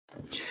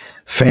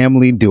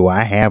Family, do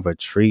I have a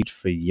treat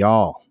for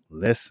y'all?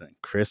 Listen,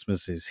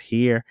 Christmas is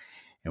here,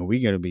 and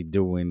we're going to be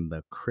doing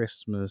the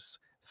Christmas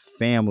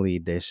family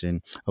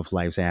edition of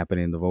Life's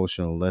Happening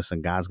Devotional.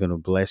 Listen, God's going to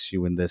bless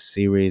you in this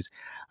series.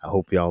 I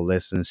hope y'all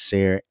listen,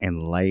 share,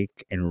 and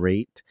like and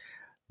rate.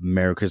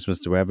 Merry Christmas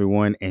to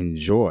everyone.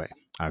 Enjoy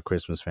our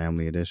Christmas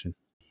family edition.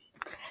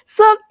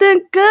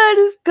 Something good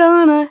is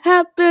gonna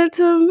happen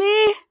to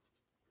me.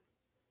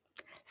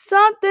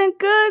 Something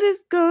good is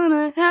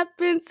gonna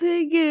happen to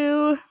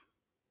you.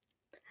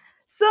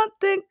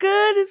 Something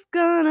good is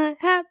gonna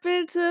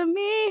happen to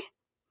me.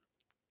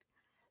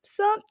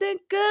 Something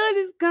good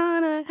is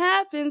gonna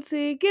happen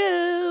to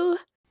you.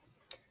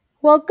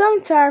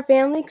 Welcome to our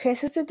family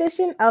Christmas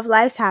edition of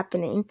Life's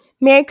Happening.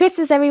 Merry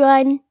Christmas,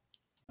 everyone.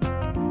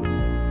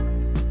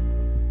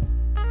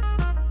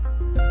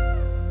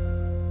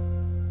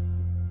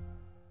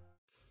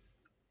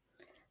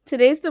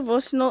 Today's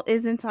devotional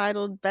is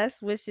entitled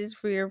Best Wishes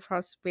for Your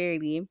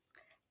Prosperity.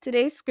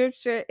 Today's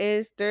scripture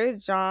is 3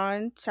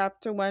 John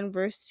chapter 1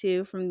 verse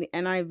 2 from the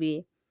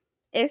NIV.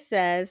 It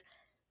says,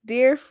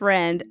 "Dear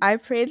friend, I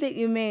pray that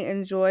you may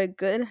enjoy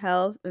good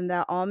health and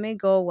that all may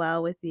go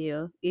well with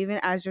you, even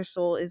as your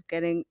soul is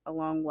getting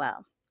along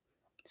well."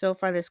 So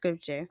far the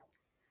scripture.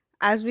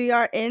 As we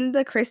are in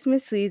the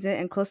Christmas season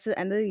and close to the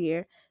end of the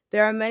year,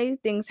 there are many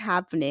things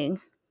happening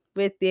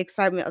with the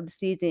excitement of the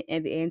season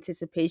and the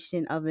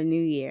anticipation of a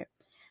new year.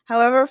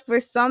 However,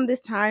 for some,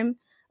 this time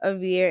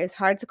of year is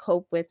hard to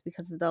cope with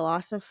because of the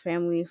loss of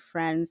family,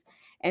 friends,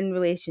 and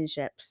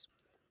relationships.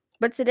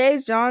 But today,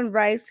 John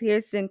writes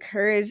here to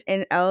encourage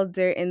an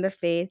elder in the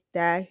faith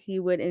that he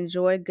would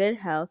enjoy good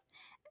health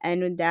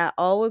and that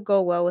all would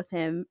go well with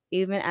him,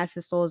 even as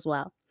his soul is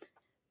well.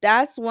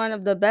 That's one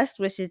of the best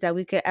wishes that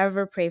we could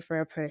ever pray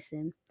for a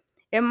person.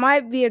 It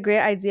might be a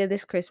great idea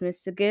this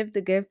Christmas to give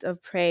the gift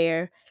of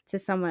prayer to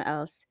someone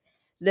else,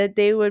 that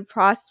they would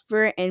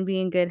prosper and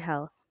be in good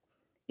health.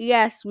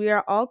 Yes, we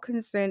are all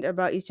concerned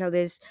about each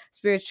other's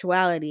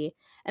spirituality,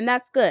 and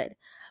that's good,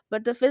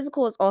 but the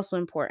physical is also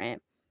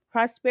important.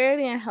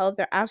 Prosperity and health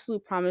are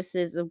absolute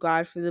promises of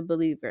God for the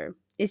believer.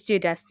 It's your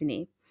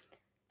destiny.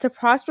 To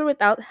prosper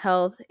without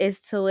health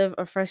is to live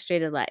a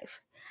frustrated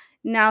life.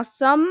 Now,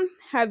 some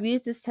have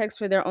used this text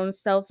for their own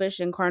selfish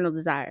and carnal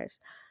desires.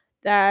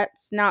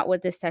 That's not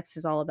what this text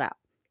is all about.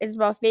 It's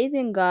about faith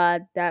in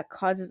God that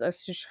causes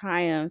us to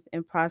triumph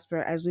and prosper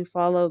as we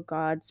follow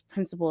God's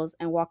principles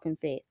and walk in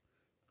faith.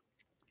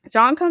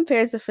 John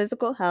compares the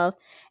physical health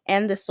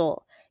and the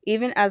soul.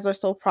 Even as our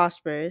soul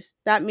prospers,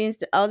 that means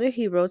the elder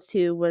he wrote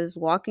to was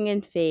walking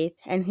in faith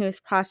and he was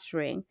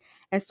prospering.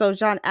 And so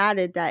John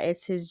added that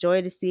it's his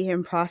joy to see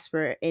him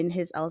prosper in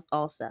his health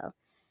also.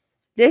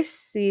 This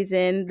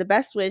season, the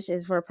best wish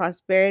is for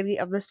prosperity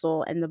of the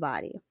soul and the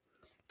body.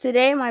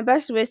 Today, my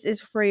best wish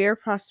is for your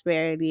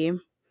prosperity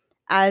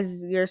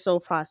as your soul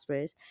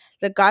prospers,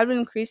 that God will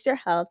increase your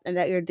health and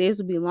that your days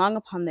will be long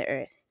upon the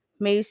earth.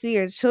 May you see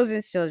your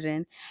children's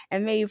children,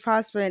 and may you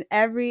prosper in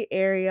every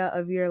area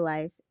of your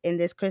life in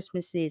this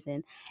Christmas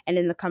season and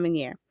in the coming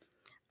year.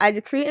 I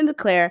decree and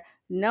declare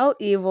no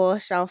evil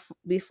shall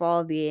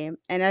befall thee,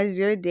 and as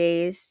your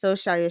days, so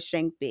shall your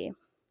strength be.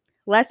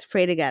 Let's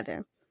pray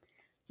together.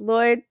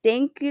 Lord,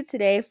 thank you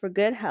today for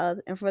good health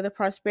and for the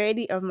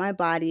prosperity of my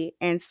body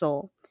and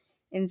soul.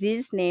 In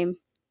Jesus' name,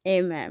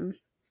 amen.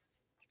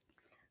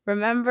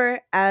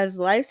 Remember, as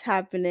life's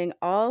happening,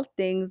 all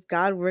things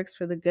God works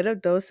for the good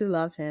of those who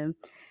love him,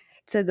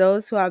 to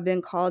those who have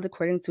been called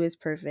according to his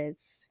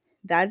purpose.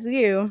 That's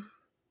you.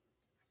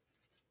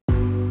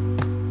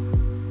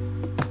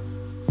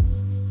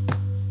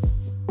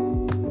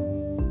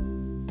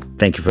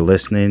 Thank you for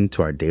listening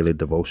to our daily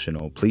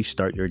devotional. Please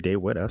start your day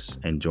with us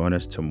and join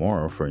us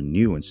tomorrow for a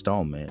new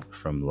installment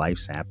from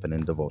Life's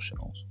Happening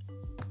Devotionals.